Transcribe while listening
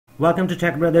Welcome to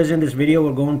Tech Brothers. In this video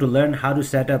we're going to learn how to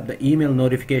set up the email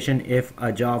notification if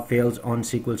a job fails on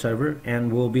SQL Server,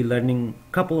 and we'll be learning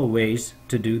a couple of ways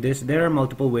to do this. There are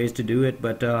multiple ways to do it,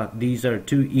 but these are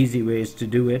two easy ways to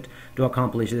do it to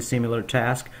accomplish a similar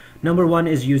task. Number one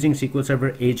is using SQL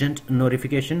Server agent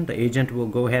notification. The agent will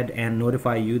go ahead and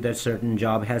notify you that certain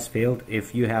job has failed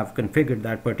if you have configured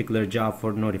that particular job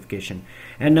for notification.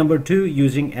 And number two,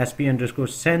 using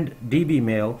sp_send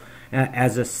dbmail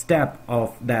as a step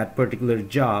of that particular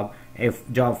job. If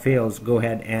job fails, go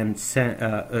ahead and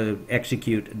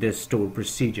execute this stored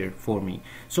procedure for me.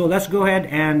 So let's go ahead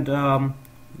and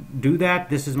do that.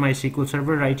 This is my SQL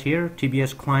Server right here.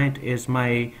 TBS client is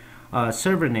my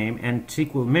server name, and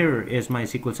SQL Mirror is my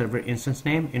SQL Server instance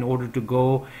name. In order to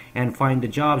go and find the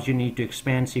jobs, you need to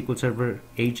expand SQL Server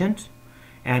agent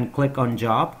and click on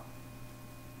job.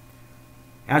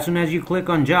 As soon as you click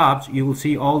on jobs, you will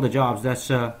see all the jobs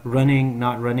that's running,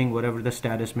 not running, whatever the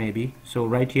status may be. So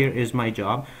right here is my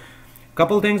job.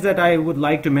 Couple things that I would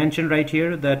like to mention right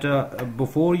here, that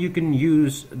before you can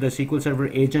use the SQL Server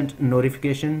agent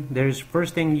notification, there's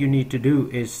first thing you need to do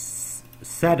is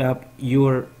set up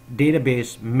your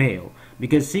database mail,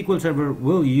 because SQL Server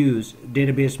will use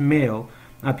database mail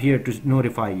up here to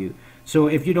notify you. So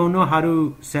if you don't know how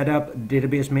to set up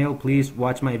database mail, please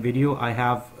watch my video. I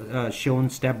have shown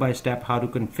step by step how to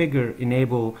configure,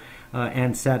 enable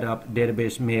and set up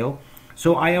database mail.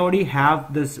 So I already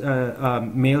have this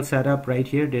mail set up right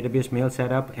here, database mail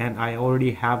set up, and I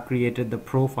already have created the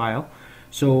profile.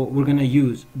 So we're going to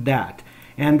use that.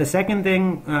 And the second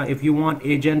thing, if you want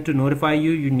agent to notify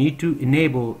you, you need to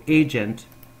enable agent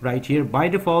right here. By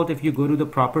default, if you go to the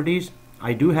properties,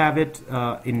 I do have it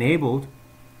enabled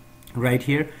right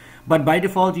here, but by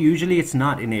default usually it's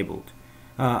not enabled.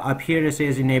 Up here it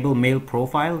says enable mail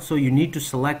profile, so you need to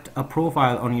select a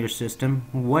profile on your system,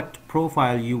 what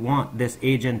profile you want this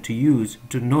agent to use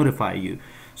to notify you.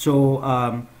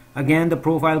 So again, the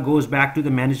profile goes back to the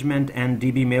management and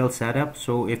DB mail setup.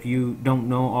 So if you don't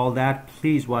know all that,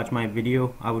 please watch my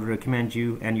video. I would recommend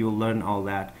you, and you'll learn all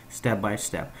that step by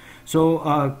step.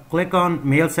 So click on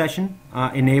mail session,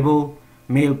 enable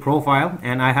mail profile,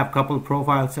 and I have couple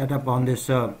profiles set up on this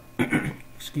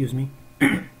excuse me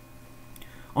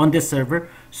on this server.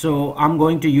 So I'm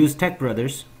going to use Tech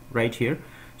Brothers right here.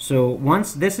 So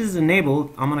once this is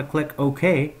enabled, I'm going to click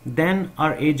OK. Then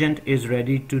our agent is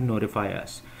ready to notify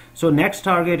us. So next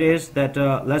target is that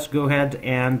let's go ahead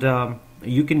and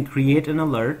you can create an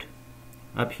alert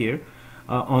up here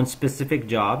on specific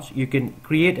jobs. You can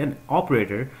create an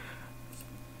operator.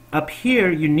 Up here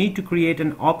you need to create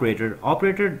an operator.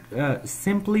 Operator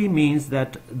simply means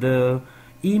that the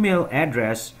email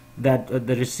address that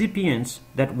the recipients,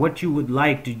 that what you would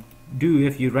like to do,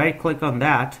 if you right click on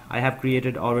that, I have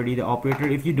created already the operator.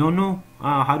 If you don't know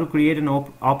how to create an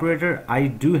operator, I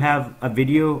do have a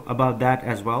video about that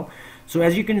as well. So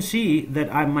as you can see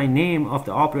that my name of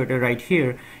the operator right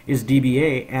here is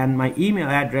DBA, and my email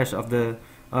address of the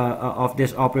of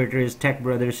this operator is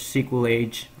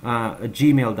TechBrothersIT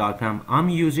gmail.com. I'm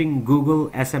using Google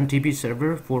SMTP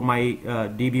server for my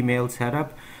DB mail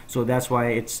setup, so that's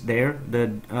why it's there.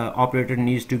 The operator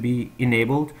needs to be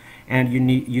enabled, and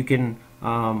you can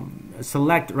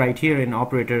select right here in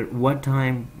operator what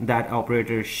time that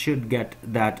operator should get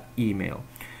that email.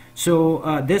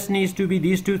 So this needs to be,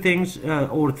 these two things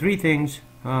or three things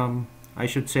I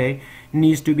should say,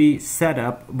 needs to be set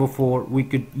up before we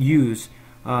could use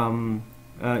SQL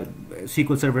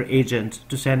Server agent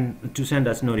to send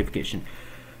us notification.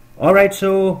 Alright,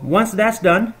 so once that's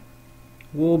done,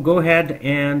 we'll go ahead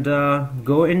and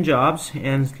go in jobs,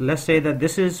 and let's say that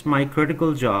this is my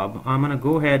critical job. I'm gonna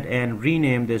go ahead and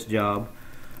rename this job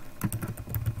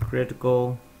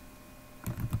critical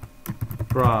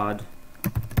prod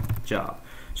job.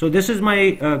 So this is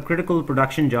my critical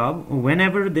production job.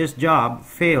 Whenever this job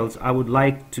fails, I would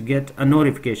like to get a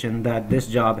notification that this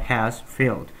job has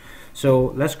failed.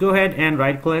 So let's go ahead and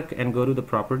right click and go to the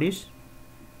properties.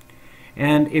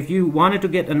 And if you wanted to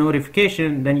get a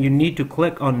notification, then you need to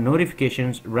click on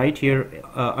notifications right here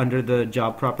under the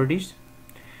job properties.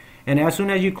 And as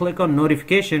soon as you click on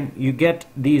notification, you get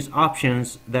these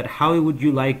options that how would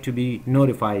you like to be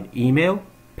notified: email,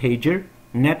 pager,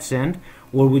 net send,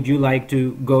 or would you like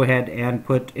to go ahead and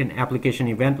put an application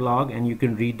event log and you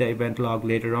can read the event log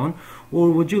later on,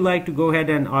 or would you like to go ahead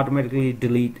and automatically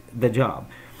delete the job?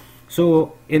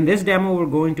 So in this demo, we're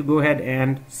going to go ahead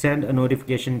and send a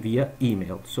notification via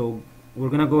email. So we're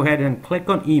going to go ahead and click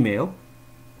on email,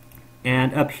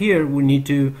 and up here we need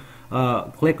to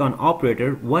click on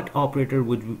operator. What operator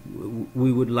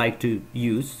we would like to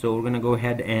use? So we're going to go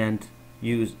ahead and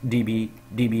use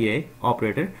DBA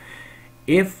operator.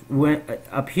 if when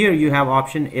up here you have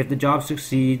option if the job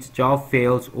succeeds, job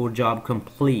fails, or job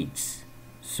completes.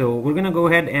 So we're gonna go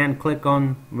ahead and click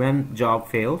on when job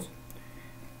fails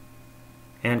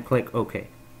and click OK.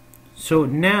 So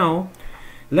now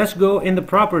let's go in the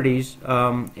properties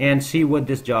and see what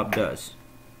this job does.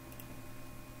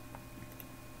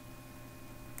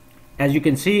 As you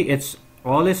can see, it's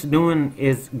all it's doing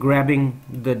is grabbing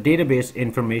the database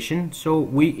information. So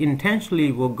we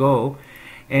intentionally will go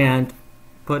and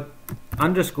put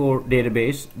underscore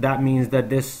database. That means that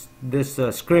this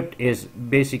script is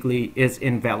basically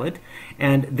invalid,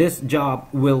 and this job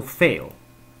will fail,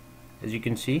 as you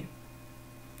can see.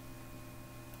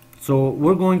 So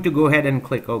we're going to go ahead and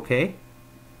click OK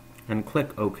and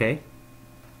click OK.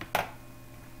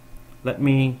 Let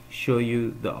me show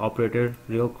you the operator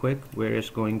real quick where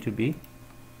it's going to be.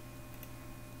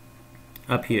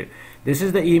 Up here, this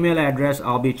is the email address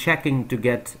I'll be checking to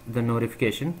get the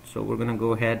notification. So we're gonna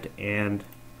go ahead and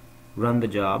run the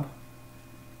job.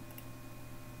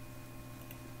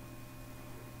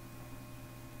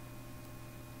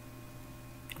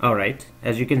 Alright,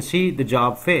 as you can see, the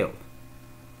job failed,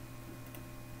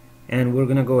 and we're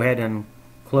gonna go ahead and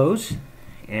close,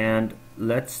 and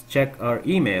let's check our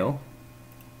email.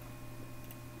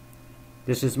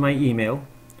 This is my email.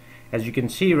 As you can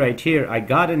see right here, I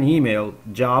got an email,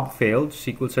 job failed,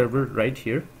 SQL Server right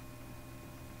here.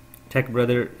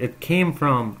 It came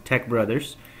from Tech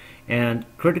Brothers, and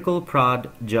critical prod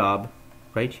job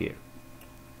right here.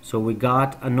 So we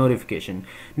got a notification.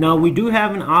 Now we do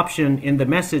have an option in the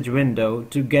message window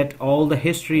to get all the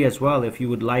history as well, if you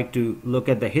would like to look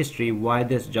at the history why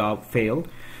this job failed.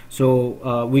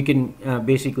 So we can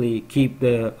basically keep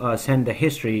the send the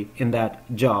history in that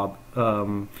job.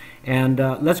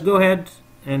 Let's go ahead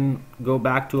and go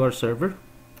back to our server.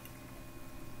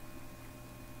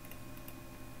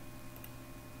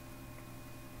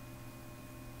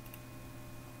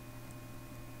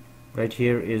 Right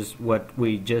here is what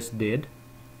we just did.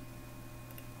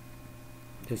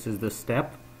 This is the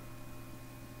step.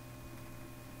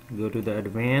 Go to the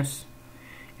advanced,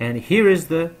 and here is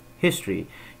the history.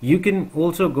 You can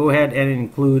also go ahead and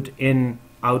include in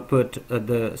output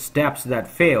the steps that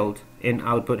failed in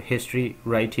output history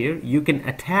right here. You can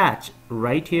attach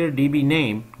right here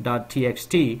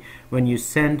dbname.txt when you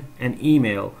send an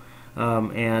email,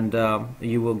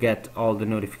 you will get all the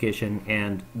notification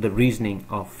and the reasoning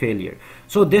of failure.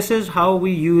 So this is how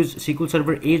we use SQL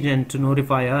Server Agent to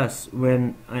notify us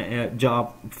when a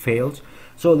job fails.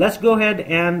 So let's go ahead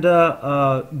and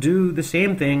do the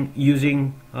same thing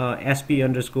using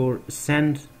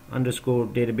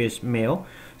sp_send_database mail.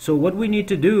 So what we need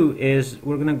to do is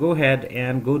we're going to go ahead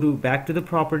and go back to the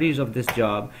properties of this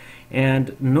job,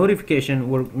 and notification,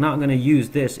 we're not going to use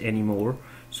this anymore.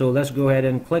 So let's go ahead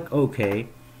and click OK,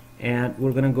 and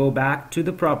we're going to go back to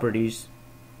the properties,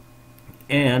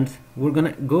 and we're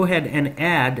going to go ahead and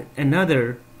add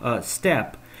another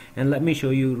step. And let me show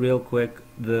you real quick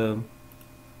the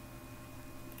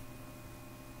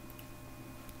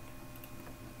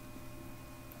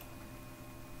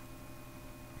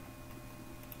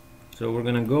So we're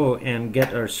going to go and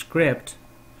get our script,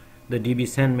 the DB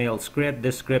send mail script.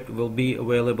 This script will be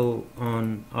available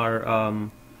on our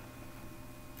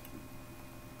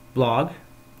blog.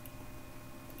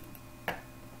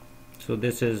 So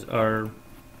this is our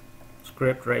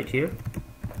script right here.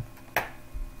 I'm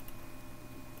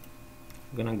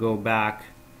gonna go back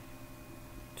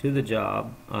to the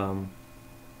job.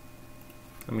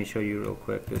 Let me show you real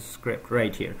quick this script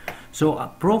right here.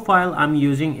 So profile, I'm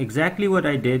using exactly what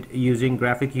I did using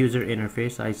graphic user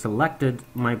interface. I selected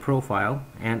my profile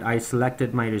and I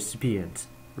selected my recipient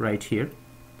right here.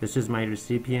 This is my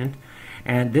recipient,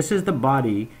 and this is the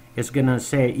body. It's gonna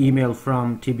say email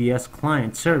from TBS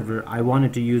client server. I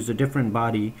wanted to use a different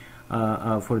body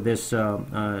for this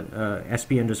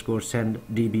sp_send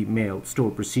db mail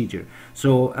store procedure.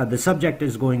 So the subject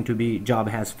is going to be job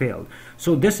has failed.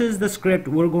 So this is the script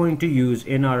we're going to use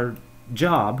in our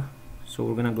job. So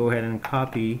we're gonna go ahead and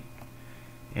copy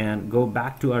and go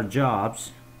back to our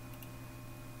jobs,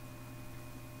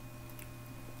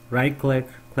 right click,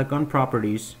 click on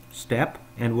properties, step,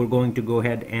 and we're going to go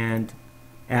ahead and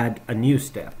add a new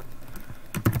step,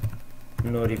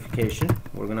 notification.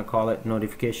 We're going to call it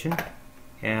notification,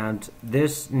 and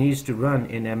this needs to run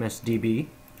in MSDB.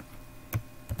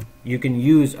 You can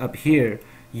use up here,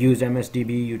 use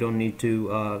MSDB. You don't need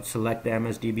to select the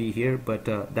MSDB here, but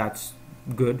that's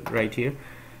good right here.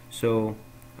 So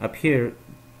up here,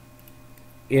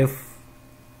 if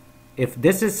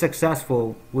this is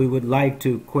successful, we would like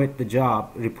to quit the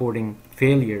job reporting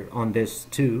failure on this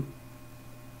too.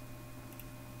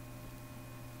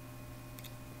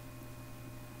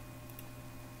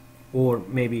 or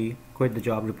maybe quit the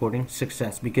job reporting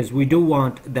success, because we do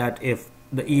want that if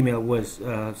the email was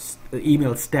the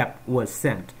email step was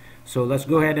sent. So let's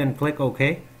go ahead and click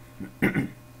OK.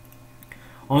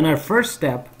 On our first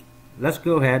step, let's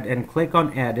go ahead and click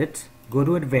on Edit, go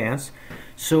to Advanced.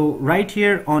 So right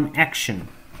here on Action,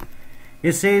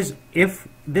 it says if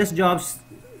this job's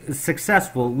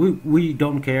successful, we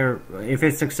don't care if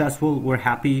it's successful, we're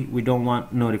happy, we don't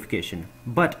want notification.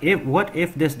 But what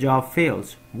if this job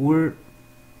fails?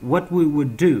 What we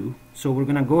would do, so we're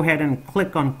gonna go ahead and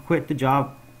click on quit the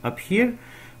job up here,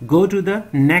 go to the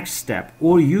next step,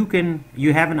 or you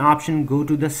have an option, go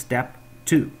to the step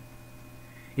 2.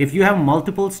 If you have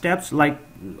multiple steps, like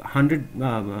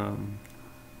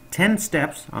 10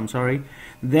 steps,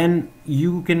 then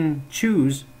you can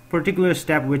choose particular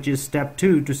step, which is step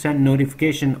 2, to send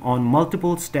notification on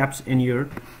multiple steps in your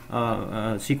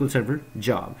SQL Server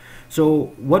job.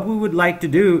 So what we would like to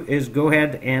do is go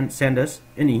ahead and send us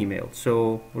an email.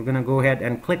 So we're gonna go ahead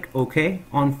and click OK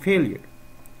on failure.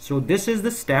 So this is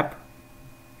the step.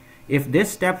 If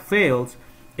this step fails,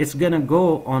 it's gonna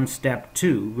go on step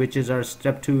 2, which is our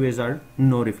step 2 is our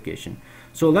notification.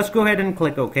 So let's go ahead and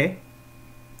click OK.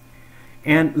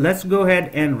 And let's go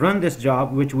ahead and run this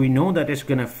job, which we know that it's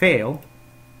gonna fail.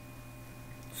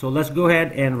 So let's go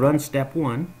ahead and run step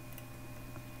 1.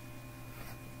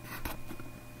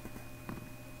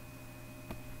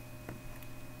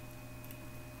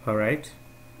 Alright,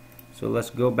 so let's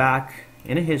go back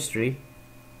in a history,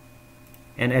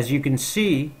 and as you can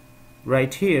see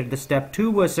right here, the step 2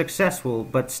 was successful,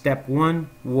 but step 1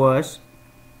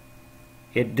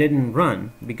 it didn't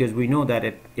run because we know that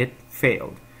it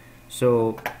failed.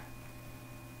 So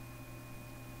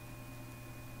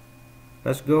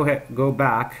let's go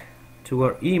back to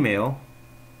our email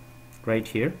right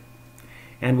here,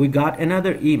 and we got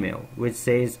another email which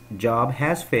says job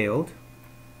has failed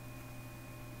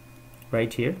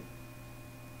right here,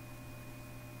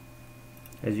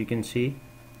 as you can see.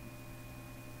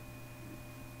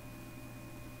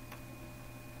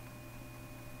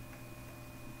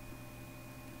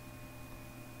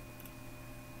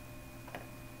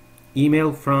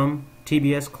 Email from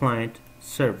TBS client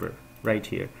server right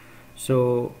here.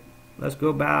 So let's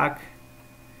go back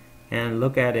and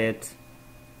look at it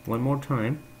one more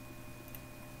time.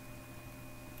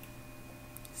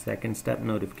 Second step,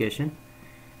 notification,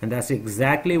 and that's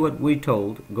exactly what we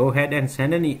told. Go ahead and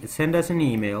send us an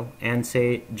email and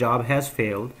say job has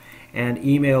failed, and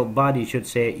email body should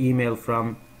say email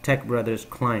from TechBrothers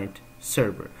client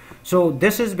server. So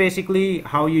this is basically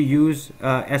how you use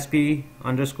SP_send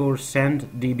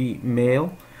DB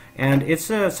mail, and it's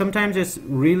sometimes it's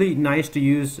really nice to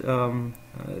use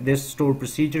this stored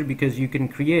procedure, because you can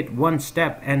create one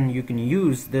step and you can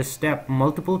use this step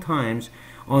multiple times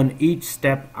on each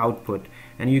step output,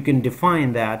 and you can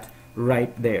define that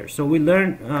right there. So we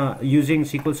learned using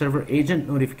SQL Server agent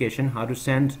notification how to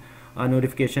send a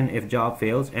notification if job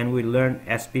fails, and we learned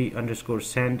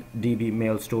SP_send DB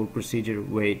mail store procedure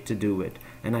way to do it.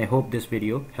 And I hope this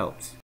video helps.